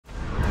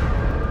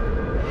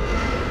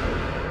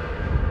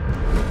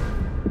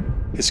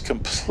it's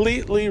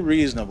completely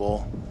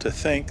reasonable to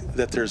think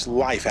that there's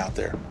life out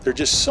there. There are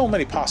just so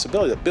many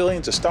possibilities,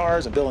 billions of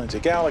stars and billions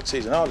of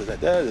galaxies and all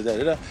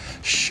that.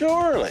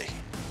 Surely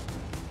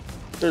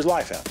there's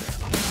life out there.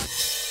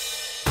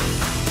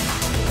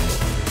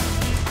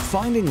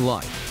 Finding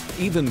life,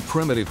 even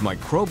primitive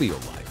microbial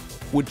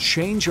life, would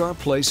change our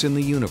place in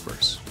the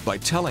universe by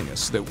telling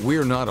us that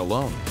we're not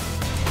alone.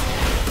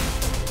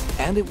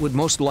 And it would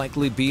most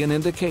likely be an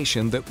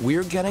indication that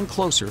we're getting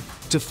closer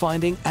to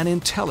finding an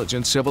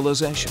intelligent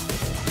civilization.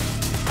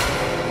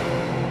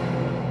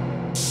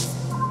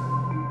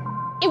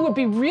 It would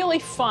be really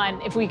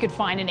fun if we could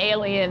find an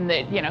alien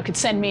that, could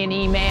send me an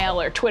email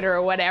or Twitter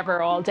or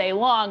whatever all day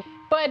long.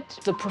 But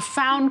the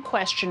profound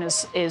question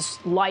is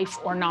life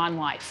or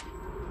non-life.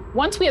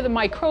 Once we have the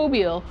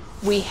microbial,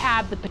 we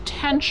have the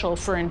potential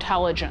for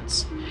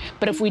intelligence.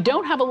 But if we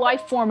don't have a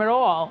life form at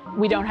all,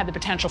 we don't have the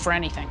potential for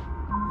anything.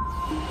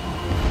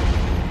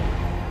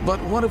 But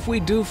what if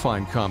we do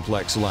find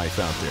complex life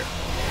out there?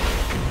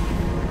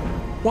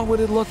 What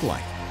would it look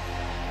like?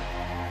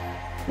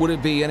 Would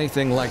it be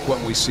anything like what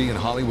we see in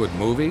Hollywood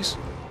movies?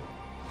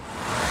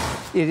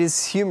 It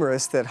is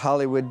humorous that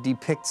Hollywood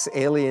depicts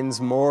aliens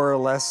more or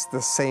less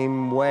the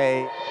same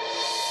way.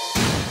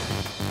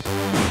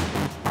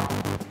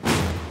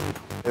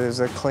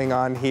 There's a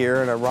Klingon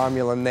here and a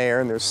Romulan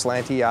there, and there's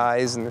slanty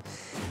eyes and,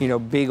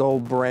 big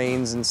old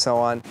brains and so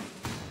on.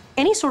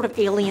 Any sort of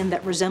alien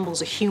that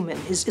resembles a human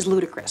is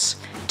ludicrous.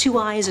 2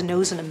 eyes, a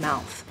nose, and a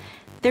mouth.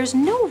 There's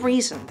no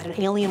reason that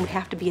an alien would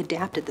have to be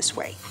adapted this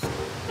way.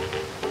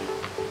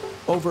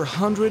 Over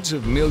hundreds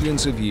of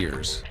millions of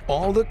years,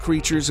 all the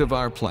creatures of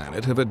our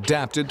planet have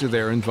adapted to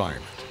their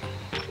environment.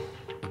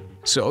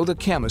 So the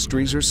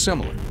chemistries are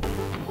similar.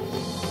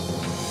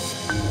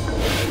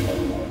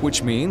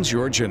 Which means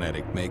your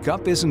genetic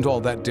makeup isn't all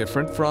that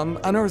different from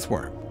an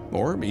earthworm,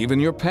 or even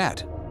your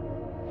pet.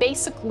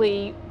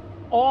 Basically,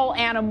 all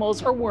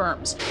animals are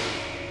worms.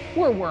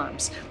 We're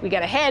worms. We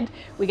got a head,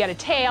 we got a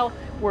tail,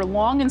 we're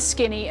long and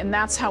skinny, and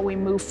that's how we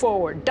move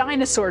forward.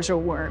 Dinosaurs are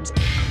worms.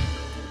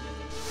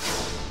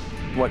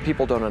 What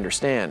people don't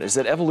understand is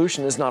that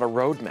evolution is not a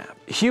roadmap.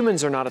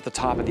 Humans are not at the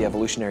top of the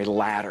evolutionary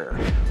ladder.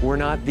 We're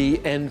not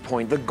the end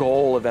point, the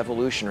goal of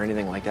evolution or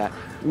anything like that.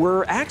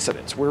 We're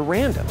accidents, we're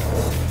random.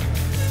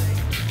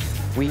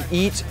 We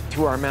eat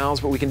through our mouths,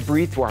 but we can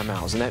breathe through our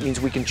mouths, and that means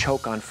we can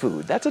choke on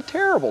food. That's a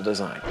terrible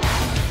design.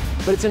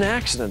 But it's an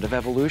accident of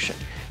evolution.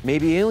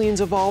 Maybe aliens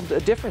evolved a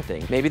different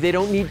thing. Maybe they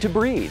don't need to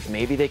breathe.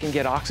 Maybe they can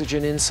get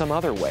oxygen in some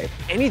other way.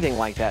 Anything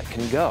like that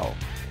can go,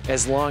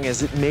 as long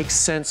as it makes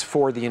sense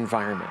for the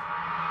environment.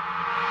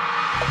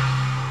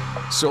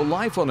 So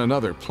life on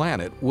another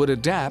planet would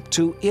adapt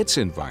to its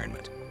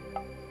environment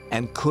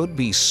and could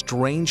be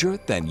stranger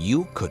than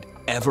you could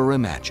ever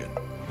imagine.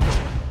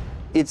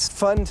 It's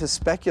fun to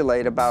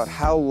speculate about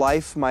how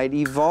life might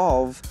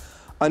evolve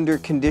under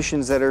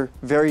conditions that are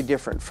very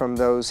different from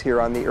those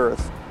here on the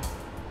Earth.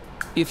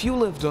 If you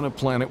lived on a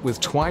planet with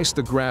twice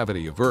the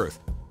gravity of Earth,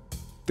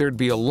 there'd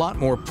be a lot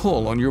more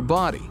pull on your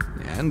body,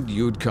 and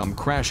you'd come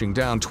crashing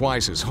down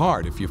twice as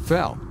hard if you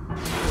fell.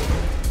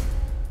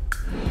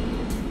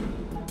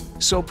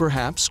 So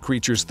perhaps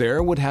creatures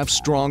there would have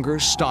stronger,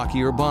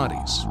 stockier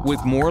bodies,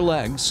 with more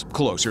legs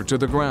closer to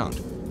the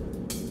ground.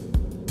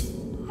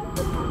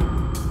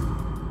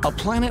 A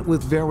planet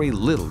with very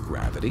little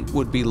gravity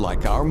would be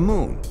like our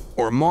moon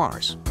or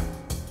Mars.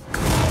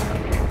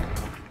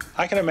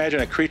 I can imagine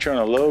a creature on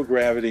a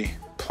low-gravity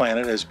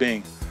planet as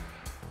being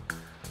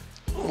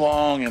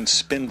long and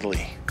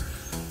spindly.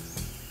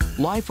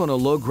 Life on a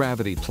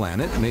low-gravity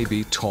planet may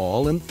be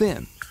tall and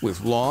thin, with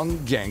long,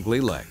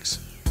 gangly legs.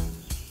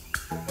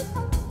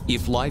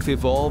 If life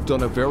evolved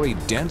on a very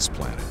dense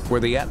planet, where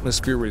the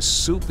atmosphere is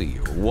soupy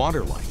or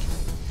water-like,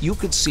 you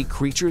could see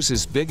creatures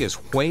as big as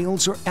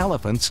whales or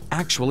elephants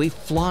actually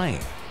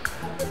flying.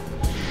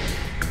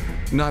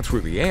 Not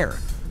through the air,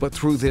 but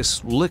through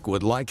this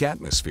liquid-like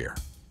atmosphere.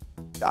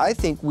 I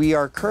think we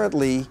are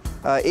currently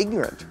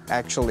ignorant,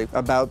 actually,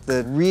 about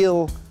the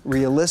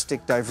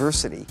realistic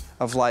diversity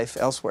of life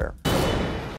elsewhere.